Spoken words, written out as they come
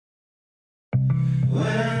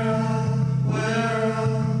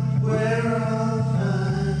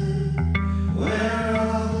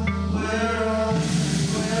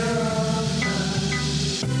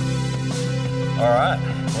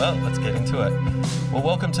Well, let's get into it. Well,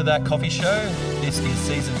 welcome to That Coffee Show. This is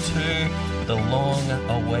Season 2, the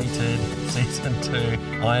long-awaited Season 2.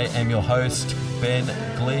 I am your host, Ben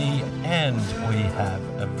Glee, and we have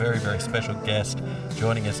a very, very special guest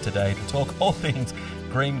joining us today to talk all things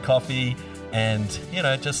green coffee and, you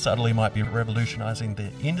know, just subtly might be revolutionising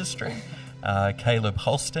the industry. Caleb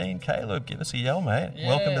Holstein. Caleb, give us a yell, mate. Yeah.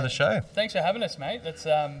 Welcome to the show. Thanks for having us, mate. That's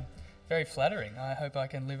very flattering. I hope I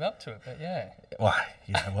can live up to it, but yeah. Well,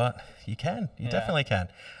 you know what? You can. You definitely can.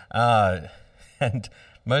 And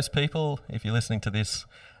most people, if you're listening to this,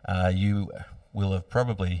 you will have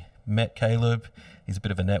probably met Caleb. He's a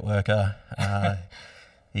bit of a networker.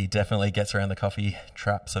 He definitely gets around the coffee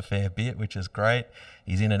traps a fair bit, which is great.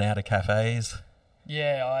 He's in and out of cafes.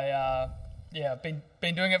 Yeah, I've been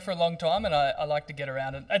doing it for a long time, and I like to get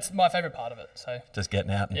around it. It's my favourite part of it. So just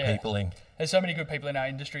getting out and peopling. There's so many good people in our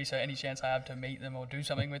industry, so any chance I have to meet them or do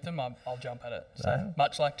something with them, I'll jump at it. So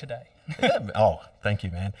much like today. Oh, thank you,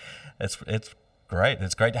 man. It's great.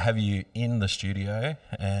 It's great to have you in the studio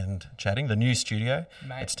and chatting. The new studio.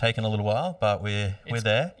 Mate, it's taken a little while, but we're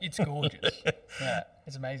there. It's gorgeous. Yeah,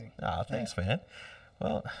 it's amazing. Oh, thanks, man.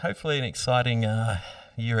 Well, hopefully an exciting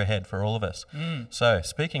year ahead for all of us. So,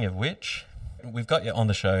 speaking of which, we've got you on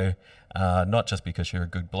the show not just because you're a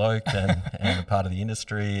good bloke and a part of the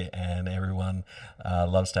industry and everyone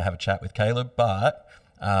loves to have a chat with Caleb, but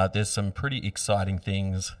there's some pretty exciting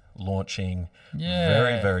things launching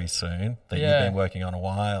very, very soon that you've been working on a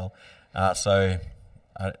while. So,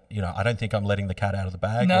 I don't think I'm letting the cat out of the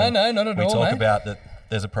bag. No, not at all, We talk mate. about that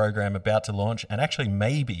there's a program about to launch, and actually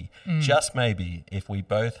maybe, just maybe, if we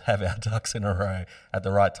both have our ducks in a row at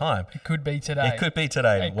the right time. It could be today. It could be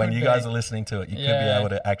today. When you guys are listening to it, you could be able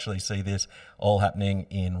to actually see this all happening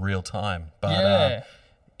in real time. But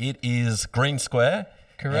it is Green Square.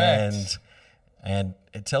 Correct. And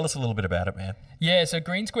tell us a little bit about it, man. Yeah, so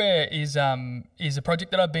Green Square is a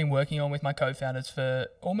project that I've been working on with my co-founders for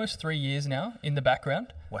almost 3 years now in the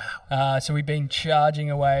background. Wow. So we've been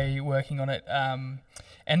charging away, working on it.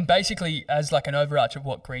 And basically, as like an overarch of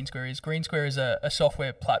what Green Square is a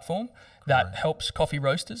software platform that helps coffee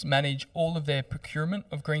roasters manage all of their procurement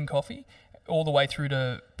of green coffee, all the way through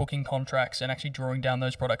to booking contracts and actually drawing down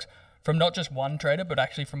those products from not just one trader, but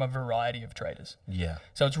actually from a variety of traders. Yeah.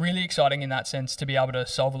 So it's really exciting in that sense to be able to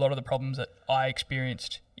solve a lot of the problems that I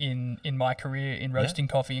experienced in my career in roasting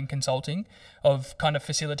coffee and consulting, of kind of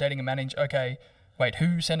facilitating and manage, okay, wait,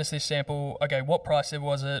 who sent us this sample? Okay, what price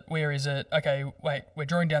was it? Where is it? Okay, wait, we're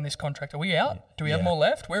drawing down this contract. Are we out? Do we have more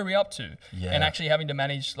left? Where are we up to? Yeah. And actually having to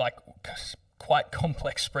manage like quite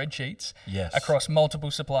complex spreadsheets Yes. across multiple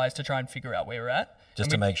suppliers to try and figure out where we're at.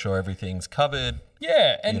 Just to make sure everything's covered.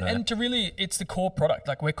 Yeah, and to really, it's the core product.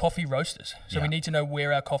 Like, we're coffee roasters. So we need to know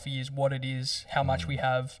where our coffee is, what it is, how much we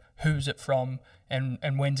have, who's it from, and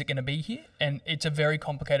when's it going to be here. And it's a very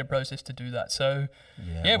complicated process to do that. So,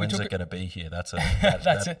 when's it going to be here? That's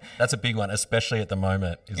a big one, especially at the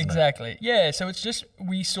moment, isn't it? Exactly. Yeah, so it's just,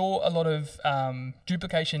 we saw a lot of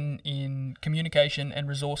duplication in communication and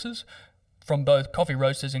resources from both coffee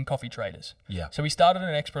roasters and coffee traders. Yeah. So we started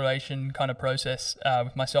an exploration kind of process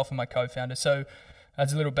with myself and my co-founder. So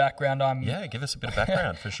as a little background, give us a bit of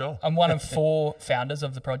background for sure. I'm one of 4 founders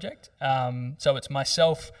of the project. So it's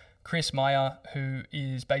myself, Chris Meyer, who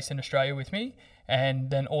is based in Australia with me, and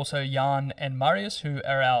then also Jan and Marius, who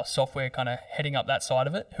are our software kind of heading up that side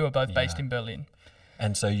of it, who are both based in Berlin.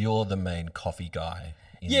 And so you're the main coffee guy.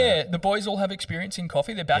 The boys all have experience in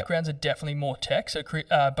coffee. Their backgrounds are definitely more tech. So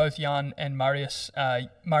both Jan and Marius,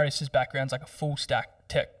 Marius's background's like a full stack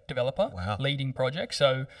tech developer, leading projects.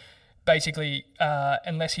 So basically,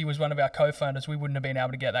 unless he was one of our co-founders, we wouldn't have been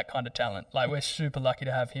able to get that kind of talent. Like, we're super lucky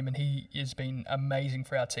to have him, and he has been amazing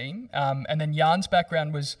for our team. And then Jan's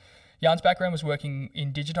background was working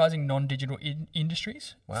in digitizing non-digital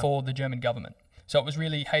industries for the German government. So it was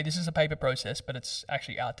really, hey, this is a paper process, but it's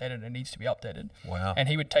actually outdated and it needs to be updated. Wow. And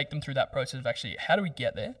he would take them through that process of actually, how do we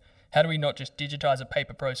get there? How do we not just digitize a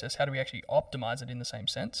paper process? How do we actually optimize it in the same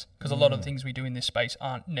sense? Because a lot of the things we do in this space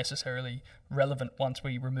aren't necessarily relevant once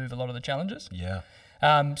we remove a lot of the challenges. Yeah.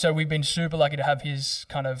 So we've been super lucky to have his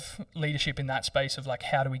kind of leadership in that space of like,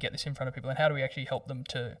 how do we get this in front of people and how do we actually help them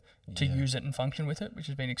to use it and function with it, which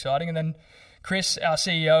has been exciting. And then Chris, our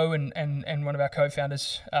CEO and one of our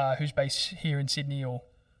co-founders, who's based here in Sydney, or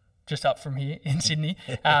just up from here in Sydney,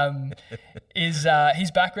 is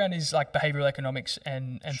his background is like behavioral economics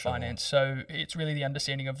and finance. So it's really the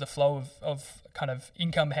understanding of the flow of kind of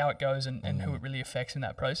income, how it goes and who it really affects in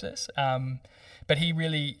that process. But he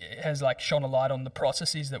really has like shone a light on the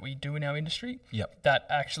processes that we do in our industry that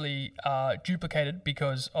actually are duplicated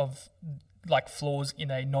because of like flaws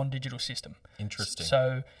in a non-digital system. Interesting.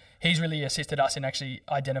 So he's really assisted us in actually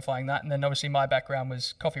identifying that. And then obviously my background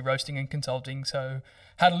was coffee roasting and consulting, so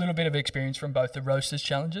had a little bit of experience from both the roasters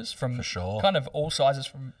challenges, from For sure. kind of all sizes,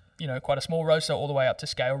 from quite a small roaster all the way up to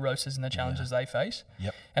scale roasters and the challenges they face.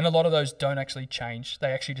 Yep. And a lot of those don't actually change.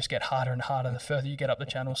 They actually just get harder and harder the further you get up the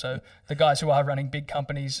channel. So the guys who are running big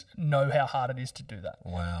companies know how hard it is to do that.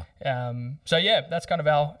 Wow. So yeah, that's kind of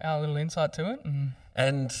our little insight to it.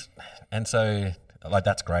 And so, like,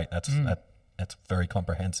 that's great. That's very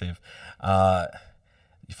comprehensive.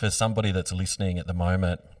 For somebody that's listening at the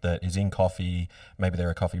moment that is in coffee, maybe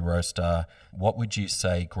they're a coffee roaster, what would you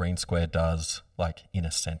say Green Square does, like, in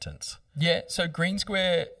a sentence? Yeah, so Green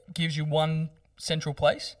Square gives you one central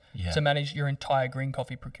place to manage your entire green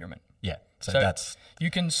coffee procurement. Yeah, so that's... You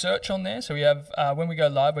can search on there. So we have, when we go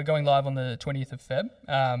live, we're going live on the 20th of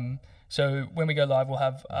Feb. So when we go live, we'll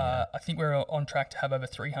have, I think we're on track to have over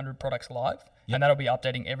 300 products live. Yep. And that'll be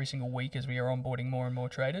updating every single week as we are onboarding more and more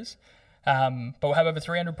traders. But we'll have over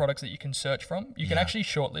 300 products that you can search from. You can actually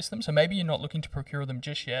shortlist them. So maybe you're not looking to procure them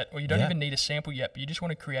just yet, or you don't even need a sample yet, but you just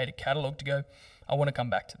want to create a catalog to go, I want to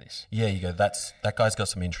come back to this. Yeah, you go, that guy's got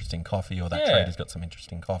some interesting coffee, or that trader's got some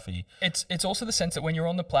interesting coffee. It's also the sense that when you're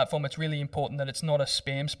on the platform, it's really important that it's not a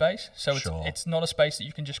spam space. So it's not a space that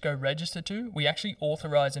you can just go register to. We actually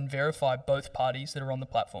authorize and verify both parties that are on the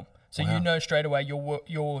platform. So you know straight away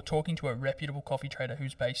you're talking to a reputable coffee trader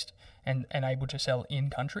who's based and able to sell in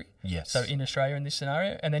country. Yes. So in Australia in this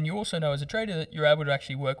scenario. And then you also know as a trader that you're able to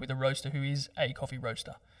actually work with a roaster who is a coffee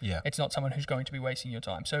roaster. Yeah. It's not someone who's going to be wasting your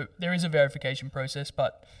time. So there is a verification process,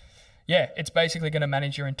 but yeah, it's basically going to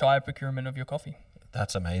manage your entire procurement of your coffee.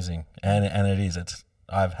 That's amazing. And it is.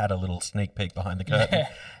 I've had a little sneak peek behind the curtain,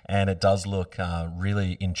 and it does look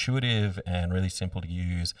really intuitive and really simple to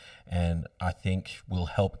use, and I think will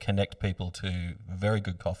help connect people to very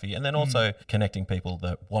good coffee, and then also connecting people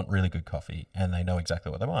that want really good coffee and they know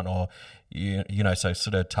exactly what they want, or so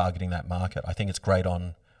sort of targeting that market. I think it's great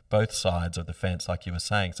on both sides of the fence, like you were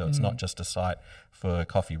saying. So it's not just a site for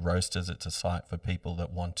coffee roasters, it's a site for people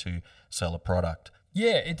that want to sell a product.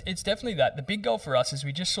 Yeah, it's definitely that. The big goal for us is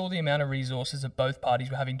we just saw the amount of resources that both parties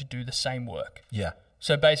were having to do the same work. Yeah.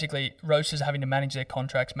 So basically, roasters are having to manage their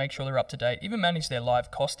contracts, make sure they're up to date, even manage their live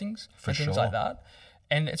costings and things like that.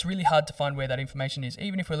 And it's really hard to find where that information is.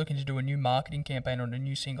 Even if we're looking to do a new marketing campaign on a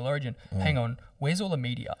new single origin, hang on, where's all the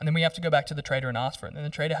media? And then we have to go back to the trader and ask for it. And then the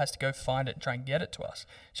trader has to go find it and try and get it to us.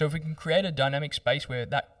 So if we can create a dynamic space where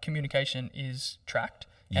that communication is tracked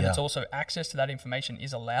and it's also access to that information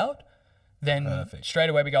is allowed, then straight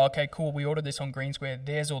away we go, okay, cool, we ordered this on Green Square.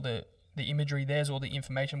 There's all the imagery, there's all the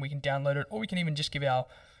information. We can download it, or we can even just give our,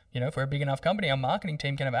 if we're a big enough company, our marketing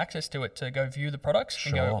team can have access to it to go view the products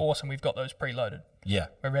and go, awesome, we've got those preloaded. Yeah.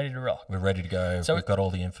 We're ready to rock. We're ready to go. So we've got all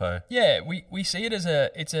the info. Yeah, we see it as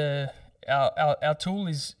our tool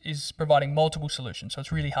is providing multiple solutions. So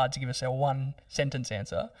it's really hard to give us our one sentence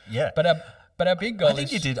answer. Yeah. But our big goal I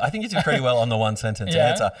think you did pretty well on the one sentence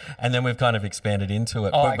answer, and then we've kind of expanded into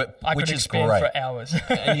it, I which could is expand great for hours.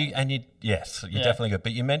 Yes, you're definitely good.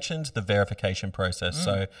 But you mentioned the verification process,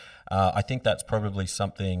 so I think that's probably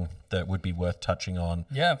something that would be worth touching on.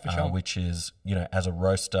 Yeah, for sure. Which is, as a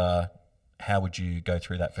roaster, how would you go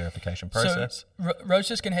through that verification process? So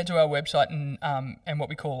roasters can head to our website and what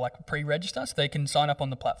we call like pre-register, so they can sign up on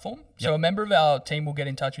the platform. Yep. So a member of our team will get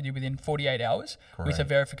in touch with you within 48 hours with a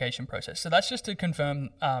verification process. So that's just to confirm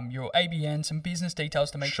your ABN, some business details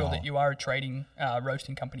to make sure that you are a trading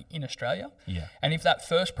roasting company in Australia. Yeah. And if that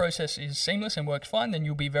first process is seamless and works fine, then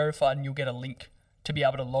you'll be verified and you'll get a link to be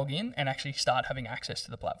able to log in and actually start having access to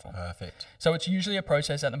the platform. Perfect. So it's usually a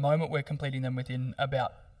process. At the moment, we're completing them within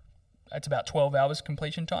about 12 hours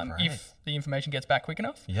completion time if the information gets back quick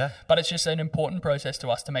enough. Yeah. But it's just an important process to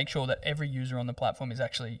us to make sure that every user on the platform is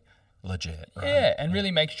actually legit. Right? Yeah, and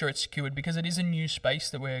really make sure it's secured, because it is a new space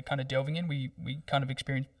that we're kind of delving in. We kind of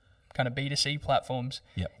experience kind of B2C platforms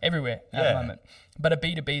everywhere at the moment. But a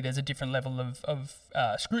B2B, there's a different level of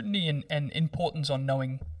scrutiny and importance on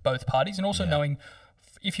knowing both parties, and also knowing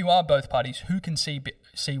if you are both parties, who can see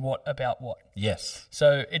what about what. Yes.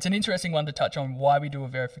 So it's an interesting one to touch on. Why we do a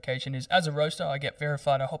verification is, as a roaster, I get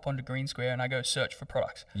verified, I hop onto Green Square and I go search for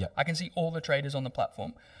products. Yep. I can see all the traders on the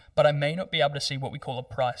platform, but I may not be able to see what we call a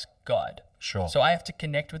price guide. Sure. So I have to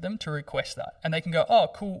connect with them to request that. And they can go, oh,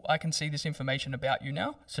 cool, I can see this information about you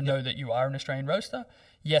now. So know that you are an Australian roaster.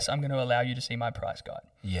 Yes, I'm going to allow you to see my price guide.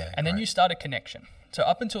 Yeah. And then you start a connection. So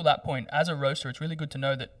up until that point, as a roaster, it's really good to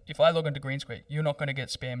know that if I log into Green Square, you're not going to get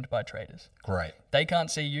spammed by traders. Great. They can't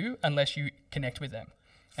see you unless you connect with them.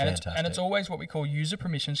 And Fantastic. it's always what we call user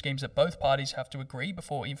permission schemes that both parties have to agree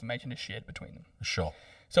before information is shared between them. Sure.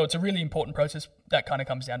 So it's a really important process that kind of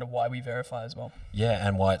comes down to why we verify as well. Yeah,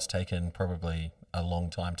 and why it's taken probably a long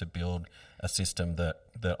time to build a system that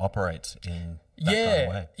operates in that kind of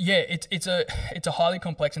way. Yeah, it's a highly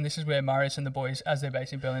complex, and this is where Marius and the boys, as they're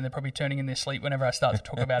based in Berlin, they're probably turning in their sleep whenever I start to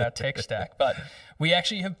talk about our tech stack. But we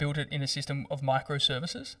actually have built it in a system of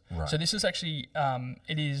microservices. Right. So this is actually,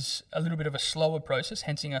 it is a little bit of a slower process,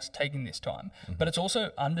 hence us taking this time. Mm-hmm. But it's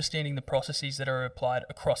also understanding the processes that are applied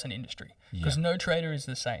across an industry. Because no trader is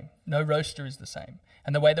the same, no roaster is the same,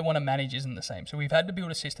 and the way they want to manage isn't the same. So we've had to build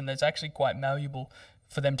a system that's actually quite malleable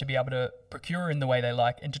for them to be able to procure in the way they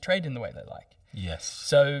like and to trade in the way they like. Yes.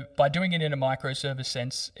 So by doing it in a microservice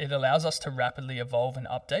sense, it allows us to rapidly evolve and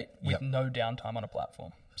update with no downtime on a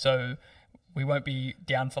platform. So we won't be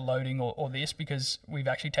down for loading or this because we've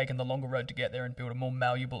actually taken the longer road to get there and build a more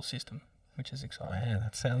malleable system, which is exciting. Man,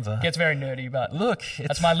 that sounds... Gets very nerdy, but look,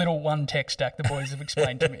 that's my little one tech stack the boys have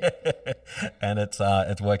explained to me. And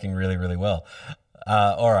it's working really, really well.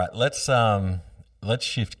 All right, let's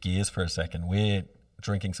shift gears for a second. We're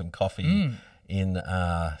drinking some coffee in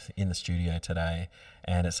the studio today,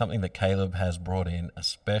 and it's something that Caleb has brought in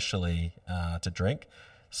especially to drink.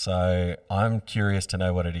 So I'm curious to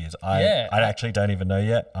know what it is. I actually don't even know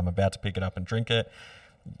yet. I'm about to pick it up and drink it.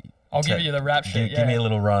 I'll give you the rap sheet. Give me a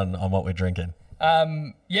little run on what we're drinking.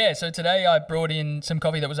 So today I brought in some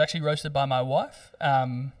coffee that was actually roasted by my wife.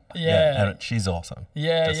 And she's awesome.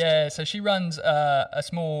 So she runs a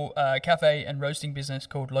small cafe and roasting business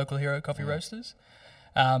called Local Hero Coffee Roasters.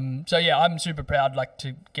 I'm super proud,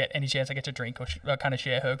 to get any chance I get to drink or kind of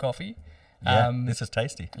share her coffee. This is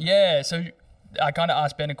tasty. Yeah, so I kind of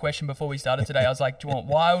asked Ben a question before we started today. I was like, do you want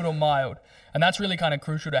wild or mild? And that's really kind of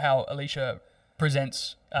crucial to how Alicia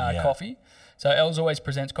presents coffee. So Els always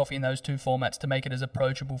presents coffee in those two formats to make it as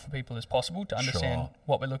approachable for people as possible to understand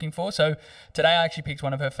what we're looking for. So today I actually picked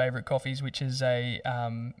one of her favorite coffees, which is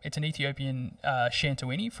it's an Ethiopian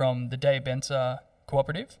Shantawini from the Day Bensa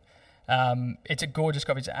Cooperative. It's a gorgeous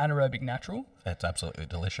coffee. It's an anaerobic natural. It's absolutely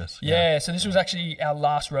delicious. Yeah, so this was actually our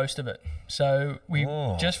last roast of it. So we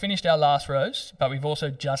just finished our last roast, but we've also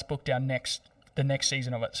just booked the next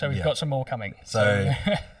season of it. So we've got some more coming.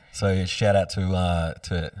 So shout out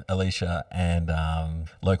to Alicia and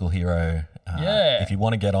Local Hero. If you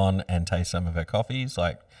want to get on and taste some of her coffees,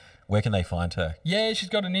 where can they find her? Yeah, she's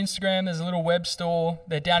got an Instagram. There's a little web store.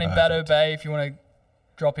 They're down in Bateau Bay if you want to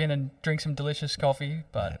drop in and drink some delicious coffee.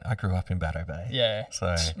 But I grew up in Bateau Bay. Yeah.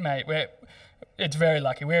 So mate, it's very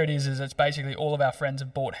lucky. Where it is it's basically all of our friends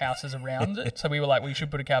have bought houses around it. So we were like, we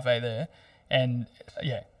should put a cafe there. And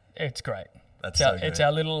it's great. It's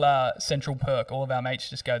our little central perk. All of our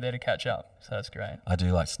mates just go there to catch up. So that's great. I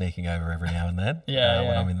do like sneaking over every now and then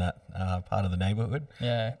when I'm in that part of the neighbourhood.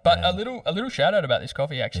 Yeah. But a little shout out about this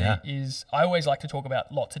coffee actually is I always like to talk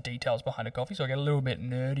about lots of details behind a coffee, so I get a little bit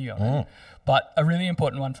nerdy on it. But a really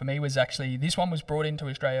important one for me was actually this one was brought into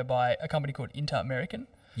Australia by a company called Inter-American.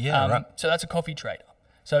 Yeah, right. So that's a coffee trader.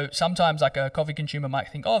 So sometimes a coffee consumer might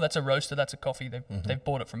think, oh, that's a roaster, that's a coffee, they've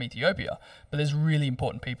bought it from Ethiopia. But there's really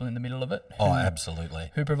important people in the middle of it.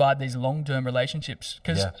 Absolutely. Who provide these long-term relationships.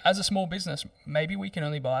 Because as a small business, maybe we can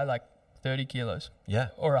only buy 30 kilos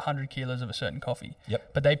or 100 kilos of a certain coffee.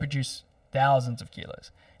 Yep. But they produce thousands of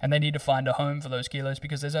kilos. And they need to find a home for those kilos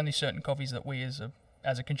because there's only certain coffees that we as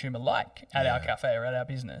a consumer like at our cafe or at our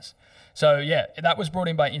business. So, that was brought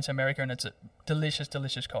in by Inter-America and it's a delicious,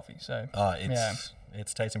 delicious coffee. So,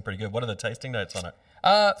 it's tasting pretty good. What are the tasting notes on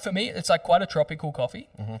it? For me, it's quite a tropical coffee.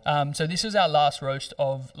 So this is our last roast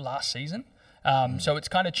of last season. So it's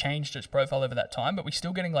kind of changed its profile over that time, but we're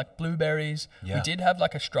still getting blueberries. Yeah. We did have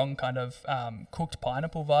a strong kind of cooked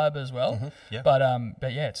pineapple vibe as well. Yeah. But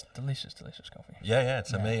it's delicious, delicious coffee. Yeah.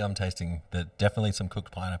 So me, I'm tasting definitely some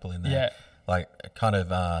cooked pineapple in there. Yeah. Kind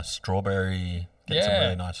of strawberry, some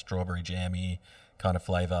really nice strawberry jammy kind of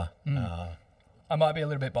flavour. I might be a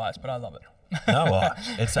little bit biased, but I love it. No,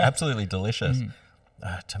 it's absolutely delicious.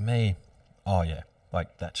 To me,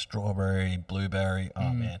 that strawberry, blueberry,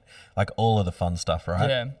 man, all of the fun stuff, right?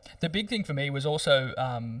 Yeah. The big thing for me was also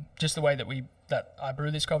just the way that I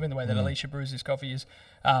brew this coffee and the way that Alicia brews this coffee is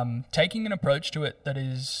taking an approach to it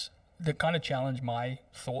that kind of challenged my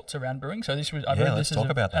thoughts around brewing. So I brewed this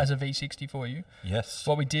as a V60 for you. Yes.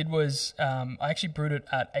 What we did was I actually brewed it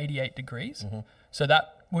at 88 degrees. So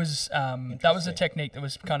that was a technique that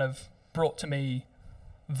was kind of brought to me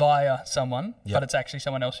via someone, but it's actually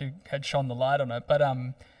someone else who had shone the light on it. But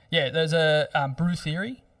there's a Brew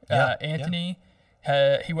Theory. Anthony,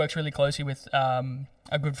 he works really closely with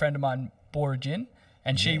a good friend of mine, Bora Gin,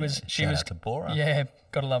 And she was out to Bora. Yeah,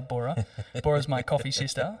 gotta love Bora. Bora's my coffee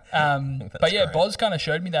sister. But yeah, great. Boz kind of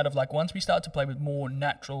showed me that of like once we start to play with more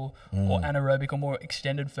natural or anaerobic or more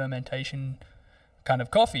extended fermentation kind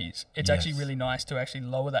of coffees, it's actually really nice to actually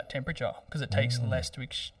lower that temperature because it takes less to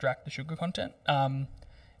extract the sugar content.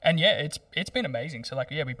 And yeah, it's been amazing. So like,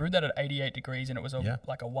 yeah, we brewed that at 88 degrees and it was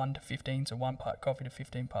like a 1 to 15, so 1 part coffee to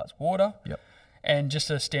 15 parts water. Yep. And just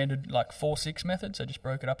a standard like 4-6 method, so just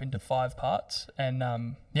broke it up into 5 parts. And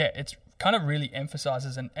yeah, it's kind of really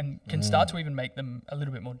emphasizes and can start to even make them a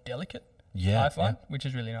little bit more delicate. Yeah, I find, which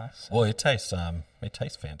is really nice. Well, it tastes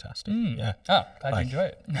fantastic. Yeah. Oh, glad you enjoy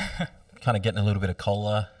it. Kind of getting a little bit of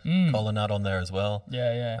cola nut on there as well.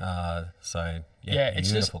 Yeah. So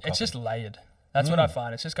it's beautiful just layered. That's what I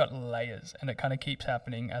find. It's just got layers, and it kind of keeps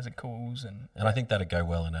happening as it cools. And I think that'd go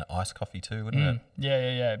well in an iced coffee too, wouldn't it?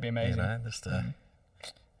 Yeah. It'd be amazing. You know,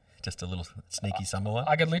 just a little sneaky summer one.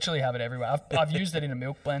 I could literally have it everywhere. I've used it in a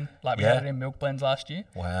milk blend. Like we had it in milk blends last year.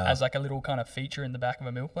 Wow. As like a little kind of feature in the back of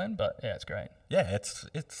a milk blend. But yeah, it's great. Yeah, it's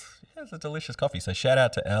a delicious coffee. So shout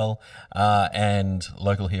out to Elle and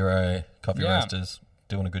Local Hero Coffee Roasters,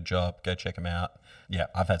 doing a good job. Go check them out. Yeah,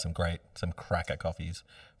 I've had some cracker coffees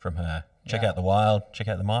from her. Check out the Wild, check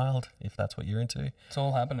out the Mild, if that's what you're into. It's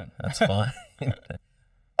all happening. That's fine.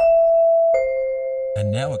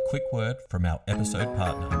 And now a quick word from our episode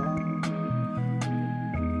partner.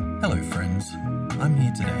 Hello friends, I'm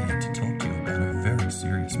here today to talk to you about a very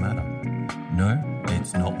serious matter. No,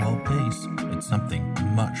 it's not world peace, it's something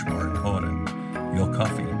much more important. Your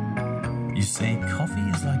coffee. You see, coffee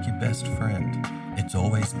is like your best friend. It's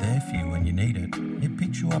always there for you when you need it. It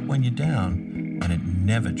picks you up when you're down, and it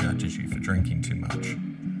never judges you for drinking too much.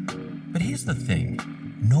 But here's the thing,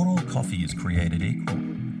 not all coffee is created equal.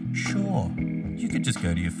 Sure, you could just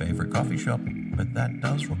go to your favourite coffee shop, but that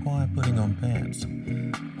does require putting on pants.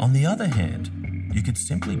 On the other hand, you could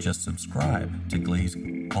simply just subscribe to Glee's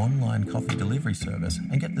online coffee delivery service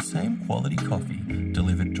and get the same quality coffee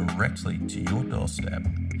delivered directly to your doorstep.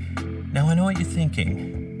 Now I know what you're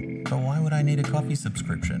thinking, but why would I need a coffee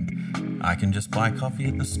subscription? I can just buy coffee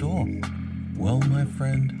at the store. Well, my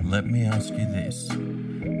friend, let me ask you this.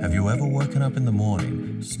 Have you ever woken up in the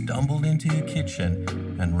morning, stumbled into your kitchen,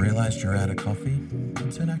 and realised you're out of coffee?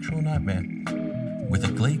 It's an actual nightmare. With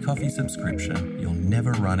a Glee coffee subscription, you'll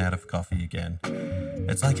never run out of coffee again.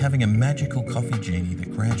 It's like having a magical coffee genie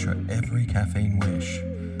that grants your every caffeine wish.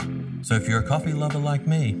 So if you're a coffee lover like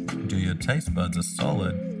me, do your taste buds a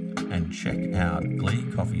solid and check out Glee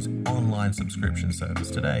Coffee's online subscription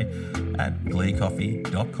service today at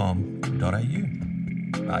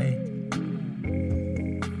gleecoffee.com.au. Bye.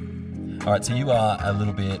 All right, so you are a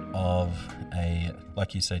little bit of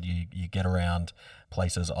like you said, you get around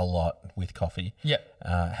places a lot with coffee. Yep.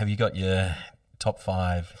 Have you got your top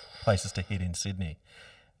 5 places to hit in Sydney?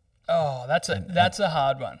 Oh, that's a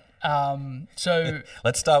hard one. So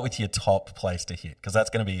let's start with your top place to hit, because that's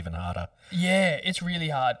going to be even harder. Yeah, it's really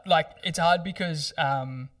hard. Like it's hard because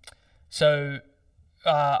so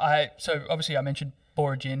obviously I mentioned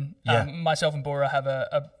Bora Gin. Myself and Bora have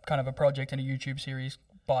a kind of a project and a YouTube series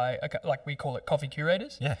by like we call it Coffee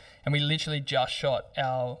Curators. Yeah, and we literally just shot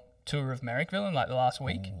our tour of Marrickville in like the last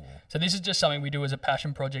week. Ooh. So this is just something we do as a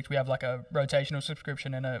passion project. We have like a rotational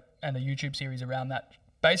subscription and a YouTube series around that,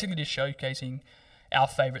 basically just showcasing our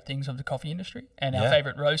favourite things of the coffee industry, and our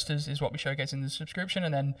favourite roasters is what we showcase in the subscription,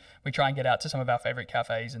 and then we try and get out to some of our favourite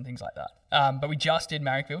cafes and things like that. But we just did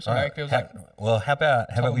Marrickville, so Marrickville's how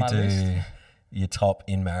about we do your top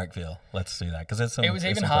in Marrickville? Let's do that, because it was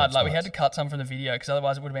even hard. Like we had to cut some from the video because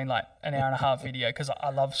otherwise it would have been like an hour and a half video. Because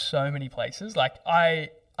I love so many places. Like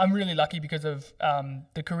I'm really lucky because of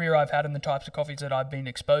the career I've had and the types of coffees that I've been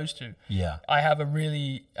exposed to. Yeah, I have a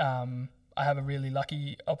really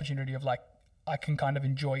lucky opportunity of like, I can kind of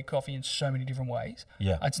enjoy coffee in so many different ways.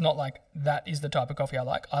 Yeah. It's not like that is the type of coffee I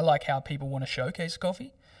like. I like how people want to showcase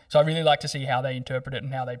coffee. So I really like to see how they interpret it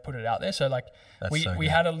and how they put it out there. So like we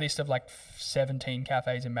had a list of like 17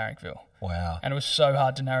 cafes in Marrickville. Wow. And it was so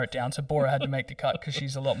hard to narrow it down. So Bora had to make the cut because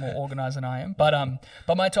she's a lot more organized than I am. But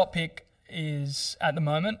my top pick is at the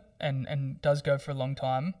moment and does go for a long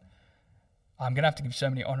time. I'm going to have to give so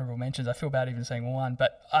many honourable mentions. I feel bad even saying one,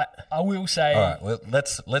 but I will say... All right, well,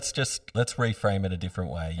 let's reframe it a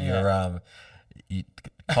different way. Yeah.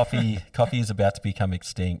 Coffee is about to become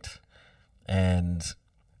extinct, and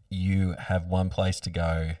you have one place to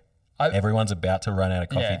go. Everyone's about to run out of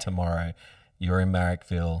coffee tomorrow. You're in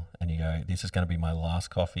Marrickville, and you go, this is going to be my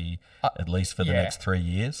last coffee, at least for the next 3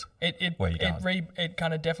 years. Where are you going? It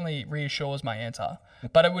kind of definitely reassures my answer,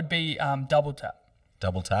 but it would be Double Tap.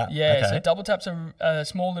 Double Tap? Yeah, okay. So Double Tap's a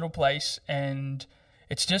small little place, and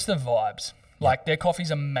it's just the vibes. Like their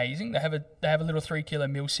coffee's amazing. They have a little 3 kilo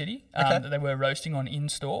Mill City that they were roasting on in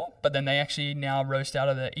store, but then they actually now roast out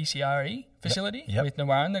of the ECRE facility with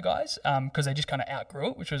Nawara and the guys because they just kind of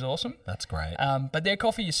outgrew it, which was awesome. That's great. But their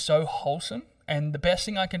coffee is so wholesome, and the best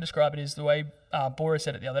thing I can describe it is the way Bora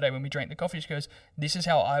said it the other day when we drank the coffee. She goes, "This is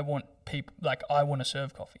how I want people, like I want to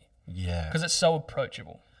serve coffee." Yeah. Because it's so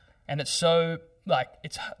approachable, and it's so like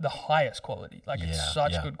it's the highest quality. Like it's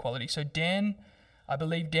such good quality. So Dan, I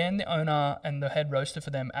believe Dan, the owner and the head roaster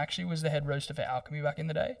for them, actually was the head roaster for Alchemy back in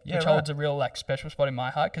the day, which holds a real like special spot in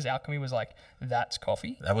my heart because Alchemy was like, that's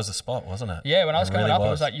coffee. That was the spot, wasn't it? Yeah, when I was coming up, it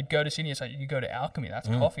was like you'd go to Sydney, it's like you go to Alchemy, that's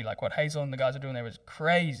coffee. Like what Hazel and the guys are doing there was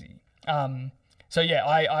crazy. So yeah,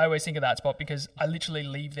 I always think of that spot because I literally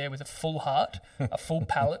leave there with a full heart, a full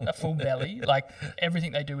palate, a full belly. Like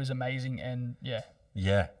everything they do is amazing, and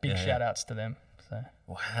big shout outs to them. So.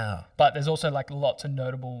 Wow. But there's also like lots of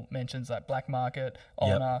notable mentions like Black Market,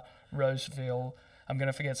 Honor, Roseville. I'm going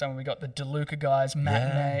to forget someone. We got the DeLuca guys,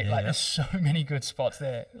 Matinee. There's so many good spots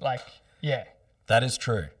there. Like, yeah. That is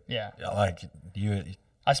true. Yeah. Like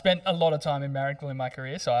I spent a lot of time in Marrickville in my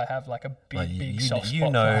career, so I have like a big soft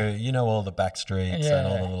spot. You know all the back streets and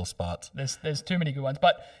all the little spots. There's too many good ones.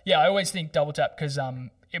 But yeah, I always think Double Tap because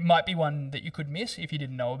it might be one that you could miss if you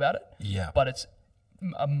didn't know about it. Yeah. But it's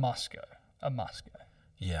a must go. A must go.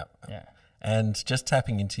 Yeah. Yeah. And just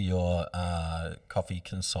tapping into your coffee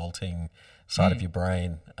consulting side of your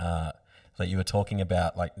brain that you were talking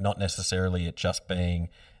about, like not necessarily it just being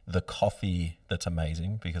the coffee that's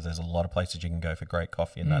amazing, because there's a lot of places you can go for great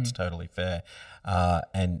coffee, and that's totally fair.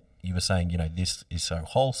 And you were saying, this is so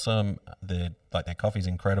wholesome. Their coffee's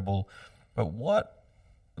incredible. But what,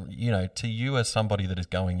 to you as somebody that is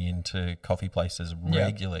going into coffee places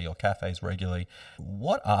regularly or cafes regularly,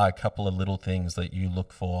 what are a couple of little things that you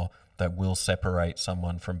look for that will separate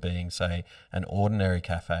someone from being, say, an ordinary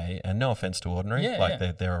cafe, and no offense to ordinary,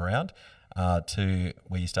 they're around, to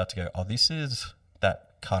where you start to go, oh, this is that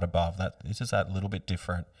cut above, this is that little bit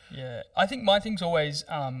different. Yeah. I think my thing's always,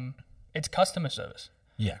 it's customer service.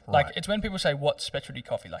 Yeah, right. Like it's when people say, what's specialty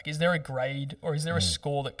coffee? Like, is there a grade or is there a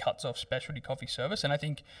score that cuts off specialty coffee service? And I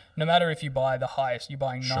think no matter if you buy the highest, you're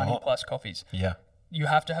buying 90 plus coffees. Yeah. You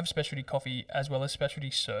have to have specialty coffee as well as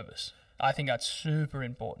specialty service. I think that's super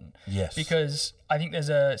important. Yes. Because I think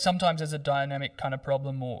sometimes there's a dynamic kind of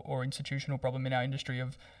problem or institutional problem in our industry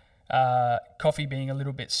of coffee being a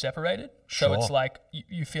little bit separated. So it's like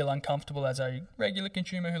you feel uncomfortable as a regular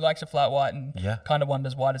consumer who likes a flat white and kind of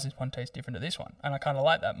wonders, why does this one taste different to this one? And I kind of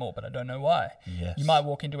like that more, but I don't know why. Yes. You might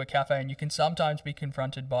walk into a cafe and you can sometimes be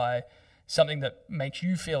confronted by something that makes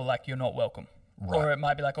you feel like you're not welcome. Right. Or it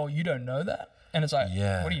might be like, oh, you don't know that? And it's like,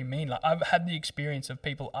 what do you mean? Like, I've had the experience of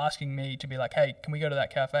people asking me to be like, hey, can we go to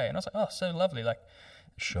that cafe? And I was like, oh, so lovely. Like,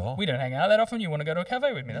 sure. We don't hang out that often. You want to go to a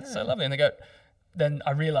cafe with me? That's so lovely. And they go... Then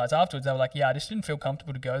I realised afterwards, they were like, I just didn't feel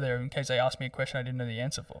comfortable to go there in case they asked me a question I didn't know the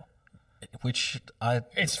answer for.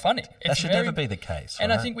 It's funny. That should never be the case.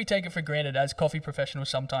 And I think we take it for granted as coffee professionals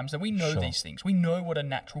sometimes that we know these things. We know what a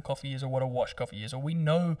natural coffee is or what a washed coffee is, or we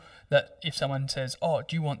know that if someone says, oh,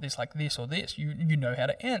 do you want this like this or this, you know how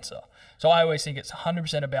to answer. So I always think it's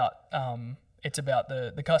 100% about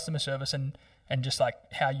the customer service and just like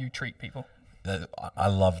how you treat people. I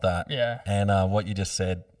love that. Yeah. And what you just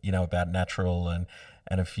said, about natural and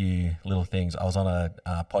a few little things. I was on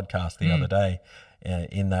a podcast the other day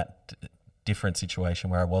in that different situation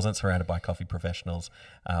where I wasn't surrounded by coffee professionals.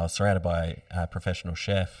 I was surrounded by a professional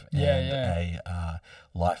chef and a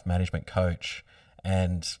life management coach.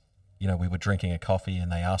 And, we were drinking a coffee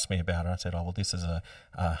and they asked me about it. And I said, oh, well, this is a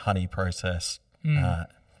honey process. And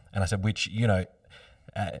I said, which,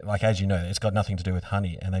 as you know, it's got nothing to do with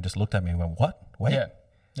honey. And they just looked at me and went, what? Wait.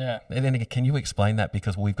 Yeah. And then can you explain that?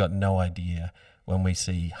 Because we've got no idea when we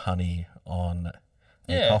see honey on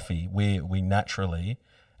a coffee. We naturally,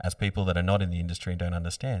 as people that are not in the industry and don't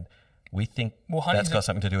understand, we think that's got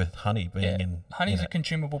something to do with honey being in. Honey's a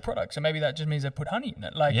consumable product, so maybe that just means they put honey in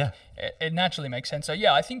it. Like, it naturally makes sense. So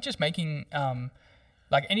I think just making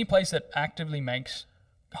like any place that actively makes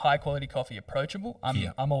high quality coffee approachable,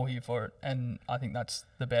 I'm all here for it, and I think that's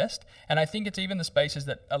the best. And I think it's even the spaces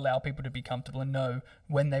that allow people to be comfortable and know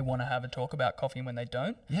when they want to have a talk about coffee and when they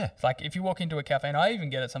don't. It's like if you walk into a cafe, and I even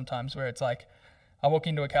get it sometimes where it's like I walk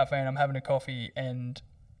into a cafe and I'm having a coffee and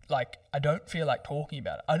like I don't feel like talking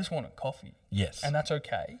about it. I just want a coffee. Yes. And that's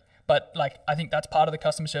okay. But like I think that's part of the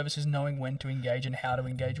customer service is knowing when to engage and how to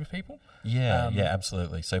engage with people. Yeah,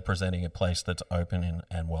 absolutely. So presenting a place that's open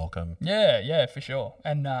and welcome. Yeah, for sure.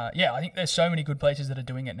 And I think there's so many good places that are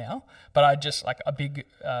doing it now. But I just like a big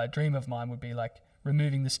dream of mine would be like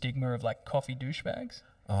removing the stigma of like coffee douchebags.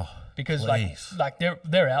 Oh, because please. like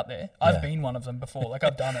they're out there. I've been one of them before. Like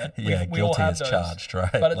I've done it. Yeah, we all guilty have as those. charged,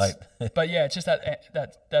 right? But it's but yeah, it's just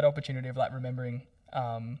that opportunity of like remembering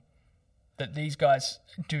that these guys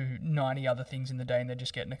do 90 other things in the day and they're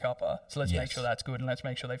just getting a cuppa. So let's make sure that's good and let's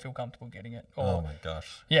make sure they feel comfortable getting it. Or, oh my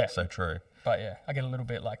gosh. Yeah. So true. But yeah, I get a little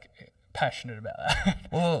bit like passionate about that.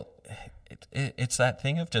 Well, it's that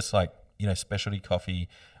thing of just like, you know, specialty coffee,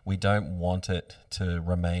 we don't want it to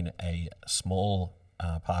remain a small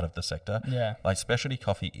part of the sector. Yeah. Like specialty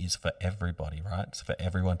coffee is for everybody, right? It's for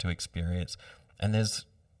everyone to experience. And there's,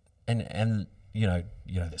 and you know,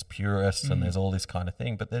 there's purists and there's all this kind of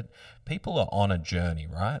thing, but that people are on a journey,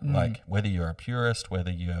 right? Like whether you're a purist, whether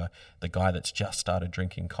you're the guy that's just started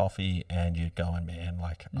drinking coffee and you're going, man,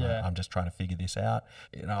 like I'm just trying to figure this out.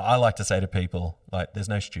 You know, I like to say to people, like, there's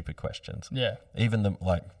no stupid questions. Yeah. Even the,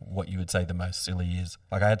 like what you would say the most silly is,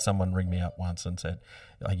 like I had someone ring me up once and said,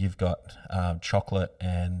 like, you've got chocolate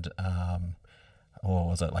and, or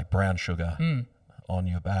was it like brown sugar on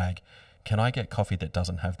your bag? Can I get coffee that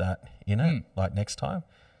doesn't have that in it, like next time?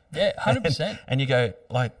 Yeah, 100%. And you go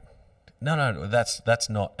like, no, that's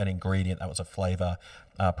not an ingredient. That was a flavor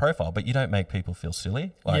profile. But you don't make people feel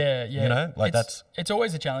silly. Like, yeah. You know, like it's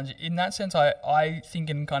always a challenge. In that sense, I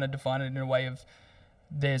think and kind of define it in a way of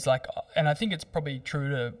there's like, and I think it's probably true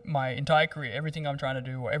to my entire career. Everything I'm trying to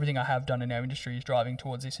do or everything I have done in our industry is driving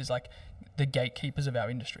towards this is like the gatekeepers of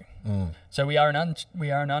our industry. So we are an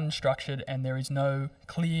unstructured and there is no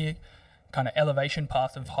clear kind of elevation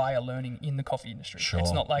path of higher learning in the coffee industry. Sure,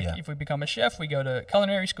 it's not like if we become a chef, we go to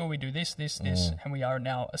culinary school, we do this, and we are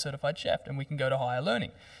now a certified chef and we can go to higher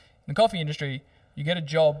learning. In the coffee industry, you get a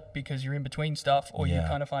job because you're in between stuff or you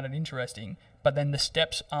kind of find it interesting, but then the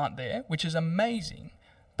steps aren't there, which is amazing.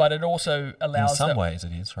 But it also allows... In some ways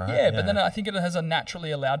it is, right? Yeah, but then I think it has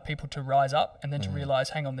naturally allowed people to rise up and then to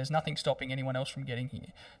realise, hang on, there's nothing stopping anyone else from getting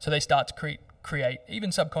here. So they start to create,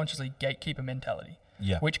 even subconsciously, gatekeeper mentality.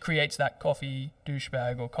 Yeah. Which creates that coffee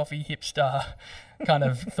douchebag or coffee hipster kind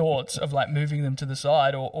of thoughts of like moving them to the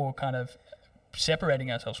side or kind of separating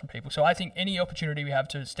ourselves from people. So I think any opportunity we have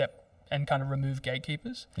to step and kind of remove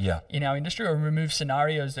gatekeepers in our industry or remove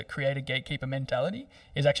scenarios that create a gatekeeper mentality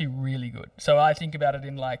is actually really good. So I think about it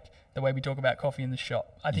in like the way we talk about coffee in the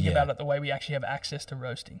shop. I think about it the way we actually have access to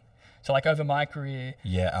roasting. So like over my career,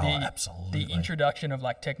 absolutely. The introduction of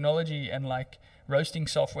like technology and like roasting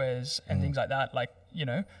softwares and things like that, like, you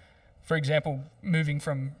know, for example, moving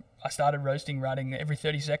from I started writing every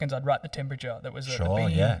 30 seconds I'd write the temperature that was the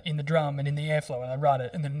bean in the drum and in the airflow, and I'd write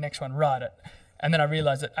it, and then the next one write it. And then I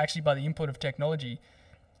realized that actually by the input of technology,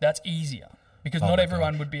 that's easier because not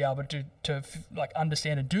everyone would be able to like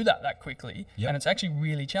understand and do that quickly. And it's actually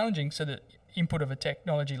really challenging. So the input of a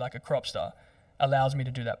technology like a Cropstar allows me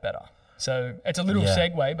to do that better. So it's a little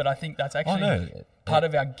segue, but I think that's actually part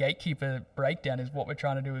of our gatekeeper breakdown is what we're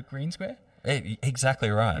trying to do with Green Square. Exactly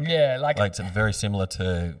right. Yeah, like it's very similar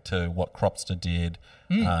to what Cropstar did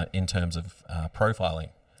in terms of profiling.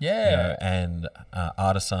 Yeah, you know, and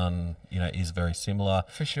Artisan, you know, is very similar.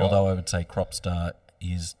 For sure. Although I would say Cropstar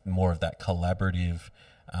is more of that collaborative,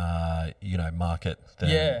 you know, market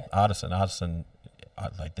than Artisan. Artisan,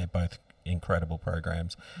 like they're both incredible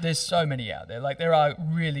programs. There's so many out there. Like there are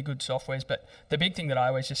really good softwares, but the big thing that I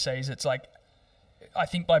always just say is it's like, I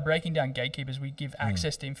think by breaking down gatekeepers, we give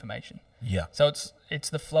access to information. Yeah. So it's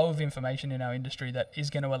the flow of information in our industry that is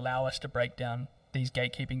going to allow us to break down these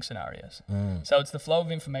gatekeeping scenarios. So it's the flow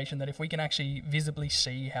of information that if we can actually visibly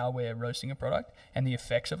see how we're roasting a product and the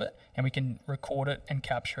effects of it, and we can record it and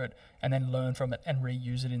capture it and then learn from it and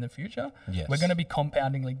reuse it in the future, we're going to be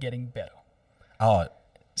compoundingly getting better. Oh,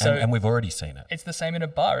 and we've already seen it. It's the same in a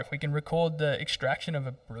bar. If we can record the extraction of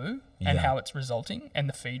a brew and how it's resulting and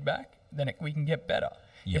the feedback, then we can get better.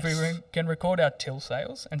 Yes. If we can record our till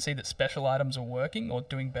sales and see that special items are working or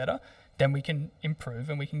doing better, then we can improve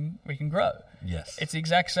and we can grow. Yes. It's the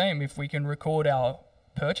exact same. If we can record our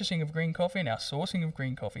purchasing of green coffee and our sourcing of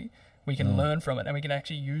green coffee, we can learn from it and we can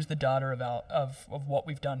actually use the data of what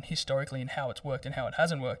we've done historically and how it's worked and how it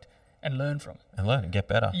hasn't worked and learn from it. And learn and get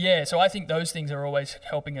better. Yeah, so I think those things are always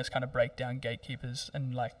helping us kind of break down gatekeepers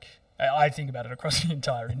and like I think about it across the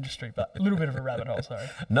entire industry, but a little bit of a rabbit hole, sorry.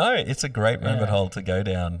 No, it's a great rabbit hole to go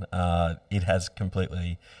down. It has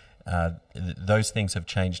completely... those things have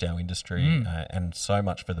changed our industry and so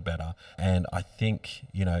much for the better. And I think,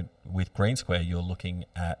 you know, with Green Square, you're looking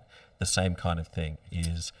at the same kind of thing.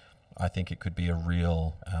 I think it could be a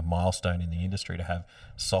real milestone in the industry to have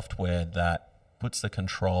software that puts the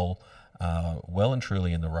control well and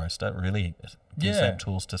truly in the roaster. Really gives them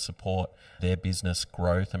tools to support their business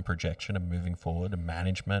growth and projection and moving forward and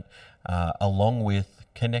management, along with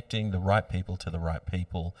connecting the right people to the right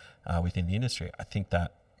people within the industry. I think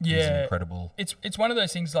that is incredible. It's one of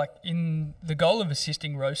those things, like in the goal of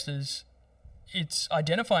assisting roasters, it's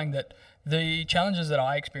identifying that the challenges that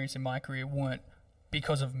I experienced in my career weren't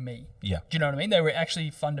because of me. Yeah. Do you know what I mean? They were actually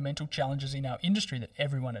fundamental challenges in our industry that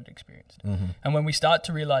everyone had experienced. Mm-hmm. And when we start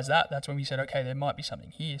to realize that, that's when we said, okay, there might be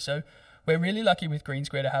something here. So we're really lucky with Green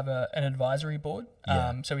Square to have an advisory board.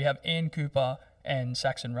 Yeah. So we have Ann Cooper and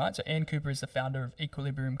Saxon Wright. So Ann Cooper is the founder of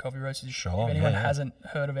Equilibrium Coffee Roasters. Sure, if anyone hasn't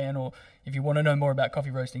heard of Ann, or if you want to know more about coffee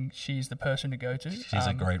roasting, she's the person to go to. She's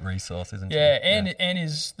a great resource, isn't she? Yeah, Ann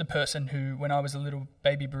is the person who, when I was a little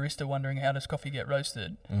baby barista wondering how does coffee get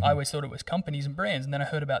roasted, I always thought it was companies and brands. And then I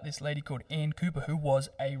heard about this lady called Ann Cooper who was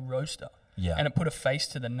a roaster. Yeah. And it put a face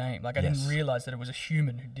to the name. Like, I didn't realize that it was a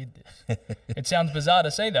human who did this. It sounds bizarre to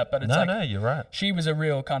say that, but it's No, you're right. She was a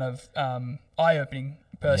real kind of eye-opening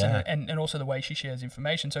person, Yeah. and also the way she shares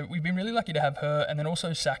information. So we've been really lucky to have her, and then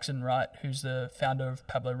also Saxon Wright, who's the founder of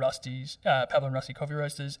Pablo and Rusty Coffee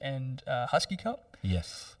Roasters and Husky Cup.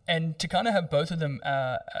 Yes. And to kind of have both of them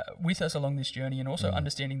with us along this journey, and also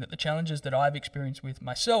understanding that the challenges that I've experienced with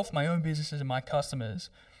myself, my own businesses and my customers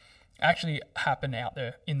actually happen out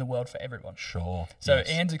there in the world for everyone. Sure. So yes.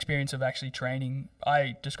 Anne's experience of actually training,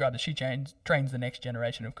 I describe that she trains the next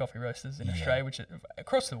generation of coffee roasters in Australia, which is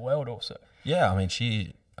across the world also. Yeah, I mean,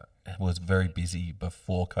 she was very busy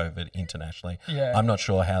before COVID internationally. Yeah. I'm not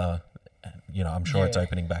sure how, I'm sure it's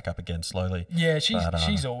opening back up again slowly. Yeah,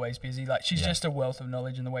 she's always busy. Like, she's just a wealth of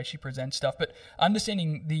knowledge in the way she presents stuff. But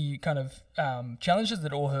understanding the kind of challenges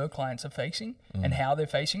that all her clients are facing and how they're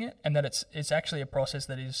facing it, and that it's actually a process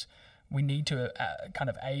that is, we need to kind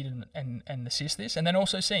of aid and assist this. And then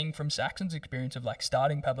also seeing from Saxon's experience of like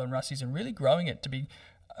starting Pablo and Rusty's and really growing it to be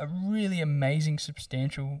a really amazing,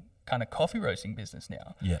 substantial kind of coffee roasting business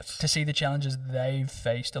now. Yes. To see the challenges they've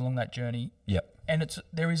faced along that journey. Yep. And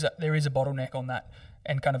there is a bottleneck on that,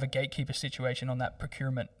 and kind of a gatekeeper situation on that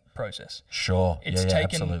procurement process. Sure.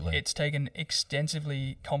 Absolutely. It's taken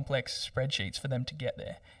extensively complex spreadsheets for them to get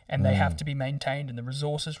there, and they have to be maintained, and the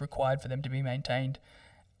resources required for them to be maintained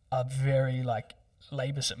are very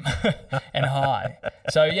laborsome and high.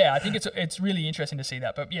 So I think it's really interesting to see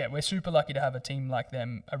that. But we're super lucky to have a team like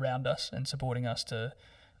them around us and supporting us to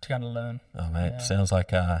kind of learn. Oh mate, sounds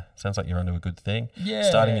like you're onto a good thing. Yeah.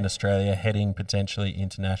 Starting in Australia, heading potentially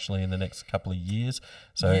internationally in the next couple of years.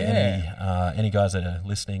 So any guys that are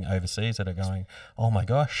listening overseas that are going, oh my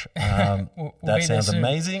gosh, we'll that sounds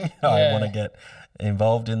amazing. I want to get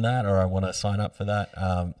involved in that, or I want to sign up for that.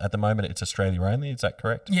 At the moment, it's Australia only. Is that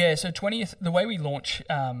correct? Yeah. So the way we launch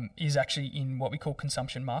is actually in what we call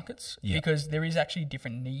consumption markets, because there is actually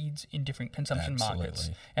different needs in different consumption markets,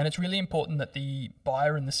 and it's really important that the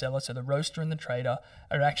buyer and the seller, so the roaster and the trader,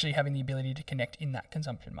 are actually having the ability to connect in that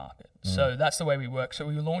consumption market. So that's the way we work. So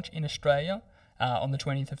we will launch in Australia on the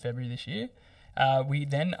 20th of February this year. We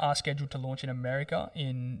then are scheduled to launch in America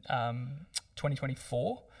in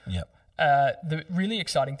 2024. Yep. The really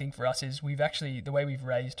exciting thing for us is the way we've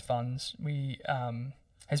raised funds,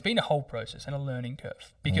 has been a whole process and a learning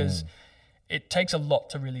curve, because it takes a lot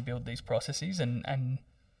to really build these processes, and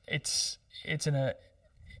there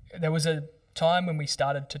was a time when we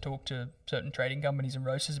started to talk to certain trading companies and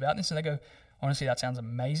roasters about this, and they go, honestly, that sounds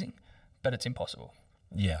amazing, but it's impossible.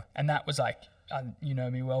 Yeah. And that was like, you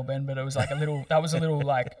know me well, Ben, but it was like I was a little You're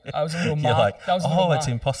like, it's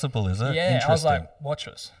impossible, is it? Yeah. I was like, watch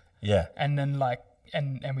us. Yeah. And then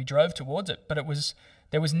and we drove towards it, but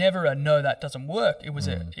there was never a no, that doesn't work. It was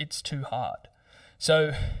it's too hard.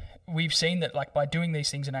 So we've seen that by doing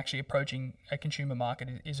these things and actually approaching a consumer market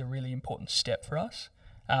is a really important step for us.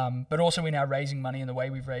 But also in our raising money and the way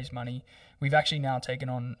we've raised money, we've actually now taken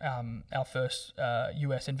on our first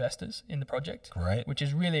US investors in the project. Great. Which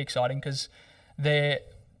is really exciting, because they're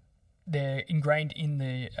ingrained in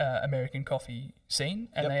the American coffee scene,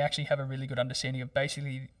 and they actually have a really good understanding of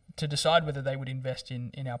basically, to decide whether they would invest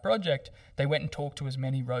in our project, they went and talked to as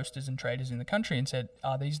many roasters and traders in the country and said,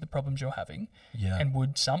 are these the problems you're having? Yeah. And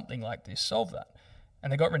would something like this solve that?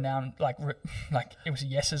 And they got renowned, it was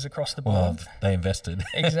yeses across the board. Well, they invested.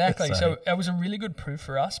 Exactly. So it was a really good proof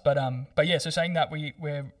for us. But so saying that,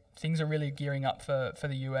 things are really gearing up for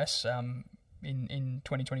the US in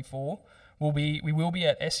 2024. We will be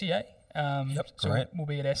at SCA. Great. We'll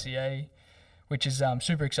be at SCA, which is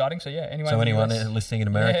super exciting. So anyone listening in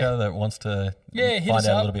America that wants to find out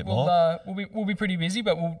a little bit more, we'll be pretty busy,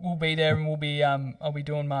 but we'll be there, and we'll be I'll be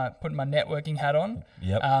putting my networking hat on.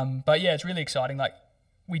 Yep. But it's really exciting.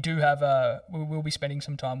 we do have we will be spending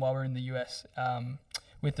some time while we're in the US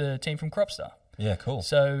with the team from Cropstar. Yeah, cool.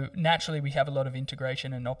 So naturally, we have a lot of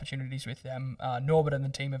integration and opportunities with them. Norbert and the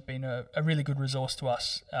team have been a really good resource to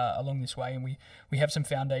us along this way, and we have some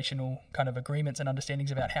foundational kind of agreements and understandings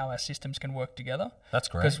about how our systems can work together. That's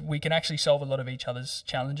great. Because we can actually solve a lot of each other's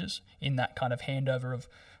challenges in that kind of handover of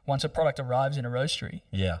once a product arrives in a roastery,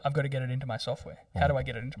 I've got to get it into my software. How do I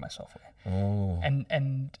get it into my software? Ooh.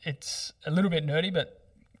 And it's a little bit nerdy, but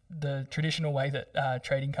the traditional way that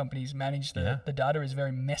trading companies manage the data is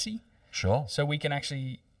very messy. Sure. So we can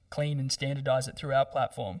actually clean and standardize it through our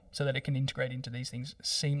platform so that it can integrate into these things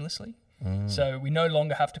seamlessly. So we no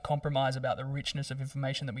longer have to compromise about the richness of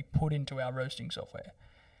information that we put into our roasting software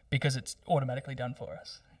because it's automatically done for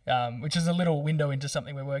us, which is a little window into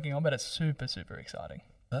something we're working on, but it's super, super exciting.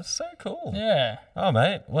 That's so cool. Yeah. Oh,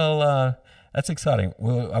 mate. Well, that's exciting.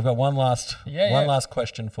 Well, I've got one last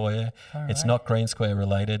question for you. It's not Green Square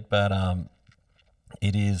related, but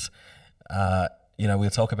it is, we'll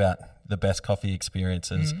talk about the best coffee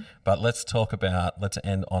experiences, but let's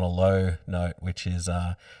end on a low note, which is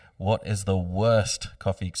what is the worst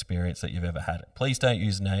coffee experience that you've ever had? Please don't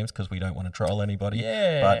use names because we don't want to troll anybody.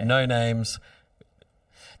 Yeah. But no names.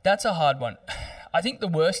 That's a hard one. I think the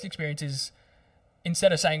worst experience is,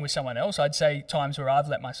 instead of saying with someone else, I'd say times where I've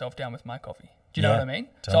let myself down with my coffee. Do you know what I mean?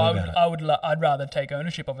 Tell me I'd rather take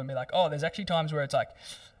ownership of it and be like, oh, there's actually times where it's like,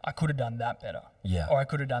 I could have done that better. Yeah. Or I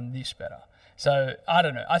could have done this better. So I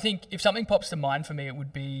don't know. I think if something pops to mind for me, it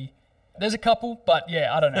would be, there's a couple, but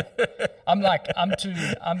yeah, I don't know.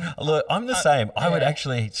 Look, I'm the same. I would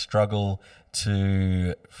actually struggle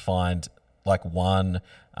to find like one,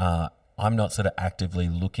 I'm not sort of actively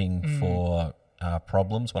looking for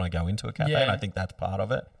problems when I go into a cafe, and I think that's part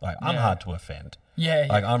of it. Like, I'm hard to offend. Yeah,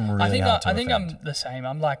 yeah. Like, I'm really hard to offend. I think I'm the same.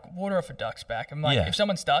 I'm like, water off a duck's back. I'm like, if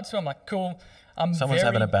someone starts to, I'm like, cool. Someone's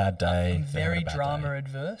having a bad day. I'm very drama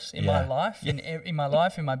adverse in my life, in my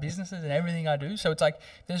life, in my businesses, and everything I do. So it's like,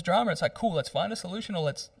 there's drama. It's like, cool. Let's find a solution, or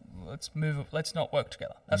let's move. Let's not work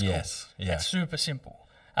together. That's cool. Yeah. It's super simple.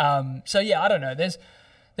 So yeah, I don't know.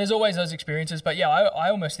 There's always those experiences, but yeah, I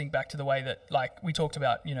almost think back to the way that, like, we talked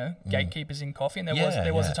about, gatekeepers in coffee, and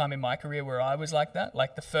there was a time in my career where I was like that.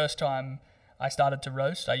 Like, the first time I started to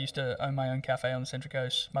roast, I used to own my own cafe on the Central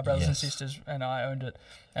Coast. My brothers and sisters and I owned it,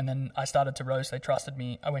 and then I started to roast. They trusted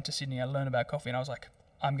me. I went to Sydney. I learned about coffee, and I was like,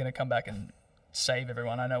 I'm going to come back and save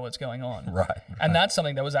everyone. I know what's going on. Right. And that's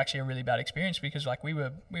something that was actually a really bad experience, because like we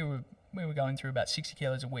were going through about 60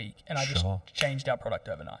 kilos a week, and I just changed our product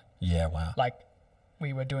overnight. Yeah. Wow. Like,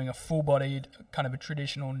 we were doing a full-bodied, kind of a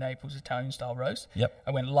traditional Naples Italian-style roast. Yep.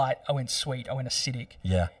 I went light, I went sweet, I went acidic.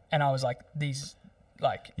 Yeah. And I was like, these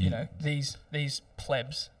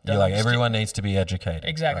plebs. You're like, everyone needs to be educated.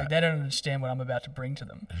 Exactly. Right. They don't understand what I'm about to bring to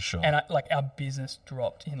them. Sure. And our business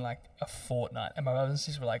dropped in like a fortnight. And my brothers and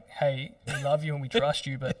sisters were like, hey, we love you and we trust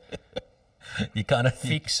you, but you kind of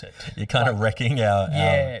fix it. You're kind of wrecking our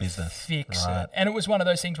business. Fix it. And it was one of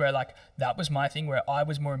those things where, like, that was my thing, where I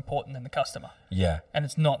was more important than the customer. Yeah. And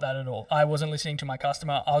it's not that at all. I wasn't listening to my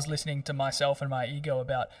customer. I was listening to myself and my ego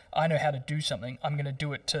about, I know how to do something. I'm going to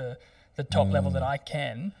do it to the top level that I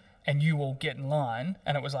can, and you will get in line.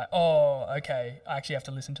 And it was like, oh, okay, I actually have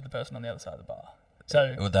to listen to the person on the other side of the bar.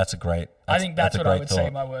 So that's a great. I think that's what I would thought. say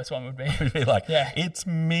my worst one would be. It'd be like, it's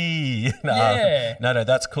me. No,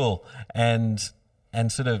 that's cool. And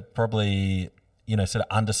sort of probably, sort of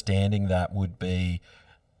understanding that would be,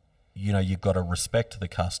 you've got to respect the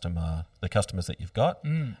customers that you've got,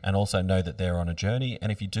 and also know that they're on a journey.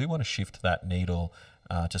 And if you do want to shift that needle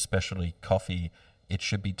to specialty coffee, it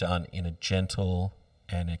should be done in a gentle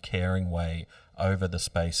and a caring way over the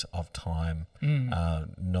space of time.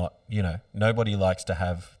 Not, nobody likes to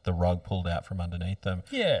have the rug pulled out from underneath them.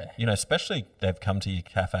 Yeah. Especially they've come to your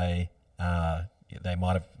cafe, they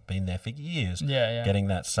might have been there for years, getting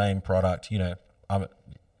that same product.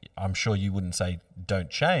 I'm sure you wouldn't say don't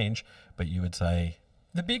change, but you would say...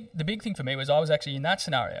 The big thing for me was, I was actually in that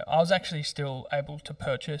scenario. I was actually still able to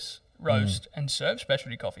purchase, roast and serve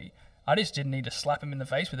specialty coffee. I just didn't need to slap them in the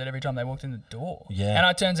face with it every time they walked in the door. Yeah. And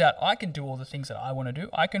it turns out I can do all the things that I want to do.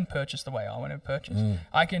 I can purchase the way I want to purchase.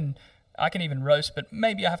 I can even roast, but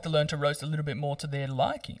maybe I have to learn to roast a little bit more to their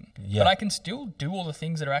liking. Yeah. But I can still do all the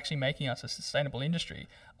things that are actually making us a sustainable industry.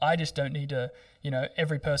 I just don't need to,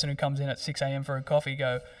 every person who comes in at 6 a.m. for a coffee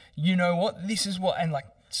go, you know what, this is what, and like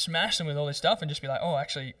smash them with all this stuff and just be like, oh,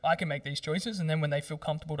 actually, I can make these choices. And then when they feel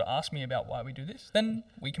comfortable to ask me about why we do this, then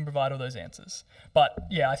we can provide all those answers. But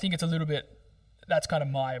yeah, I think it's a little bit, that's kind of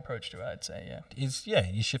my approach to it, I'd say,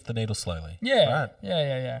 you shift the needle slowly. Yeah. Right?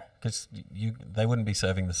 Yeah. Because they wouldn't be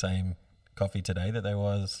serving the same coffee today that they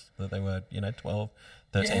were, 12,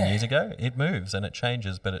 13 years ago, it moves and it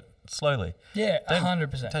changes, but it slowly. Yeah,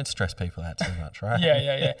 100%. Don't stress people out too much, right?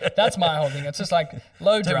 Yeah. That's my whole thing. It's just like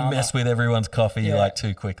low drama. Don't mess with everyone's coffee like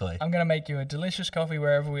too quickly. I'm going to make you a delicious coffee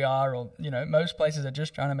wherever we are, or, most places are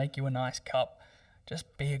just trying to make you a nice cup.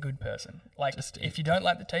 Just be a good person. Like, if you don't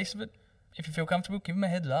like the taste of it, if you feel comfortable, give them a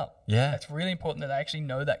heads up. Yeah. It's really important that they actually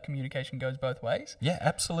know that communication goes both ways. Yeah,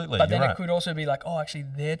 absolutely. But then it could also be like, oh, actually,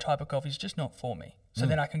 their type of coffee is just not for me. So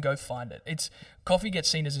then I can go find it. Coffee gets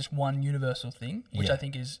seen as this one universal thing, which I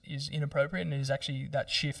think is inappropriate, and it is actually that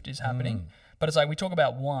shift is happening. But it's like we talk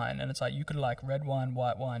about wine, and it's like you could like red wine,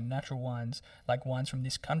 white wine, natural wines, like wines from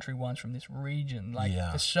this country, wines from this region. Like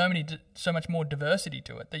there's so much more diversity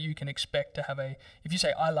to it that you can expect to have if you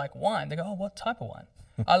say, I like wine, they go, oh, what type of wine?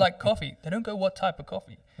 I like coffee. They don't go, what type of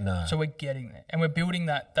coffee? No. So we're getting there. And we're building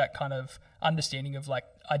that kind of understanding of like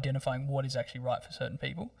identifying what is actually right for certain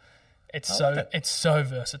people. It's so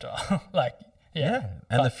versatile. Like,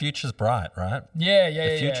 and the future's bright, right? Yeah.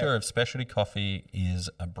 The future of specialty coffee is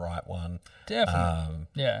a bright one. Definitely.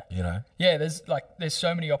 Yeah, there's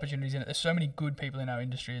so many opportunities in it. There's so many good people in our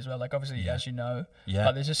industry as well. Like obviously, as you know,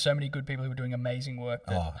 but there's just so many good people who are doing amazing work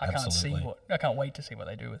that I can't wait to see what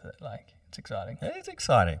they do with it. Like, it's exciting. It's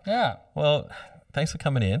exciting. Yeah. Well, thanks for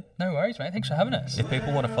coming in. No worries, mate. Thanks for having us. If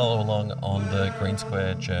people want to follow along on the Green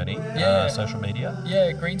Square journey, social media.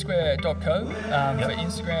 Yeah, greensquare.co for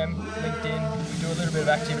Instagram, LinkedIn. We do a little bit of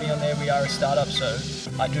activity on there. We are a startup, so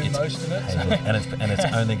I do most of it. And it's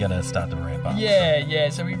only going to start to ramp up. Yeah.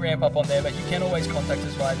 So we ramp up on there, but you can always contact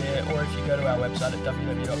us via there, or if you go to our website at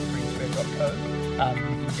www.greensquare.co, you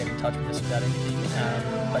can get in touch with us about anything.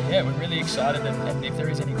 But yeah, we're really excited, and if there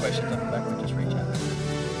is any questions on the back, we'll just reach out.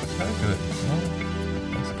 So good. Well,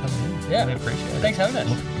 thanks for coming in. Yeah. Really appreciate it. Thanks for having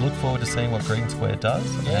us. Look forward to seeing what Green Square does.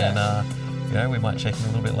 Yeah. And, we might check in a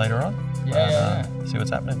little bit later on. Yeah. See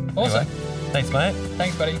what's happening. Awesome. Anyway, thanks, mate.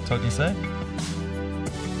 Thanks, buddy. Talk to you soon.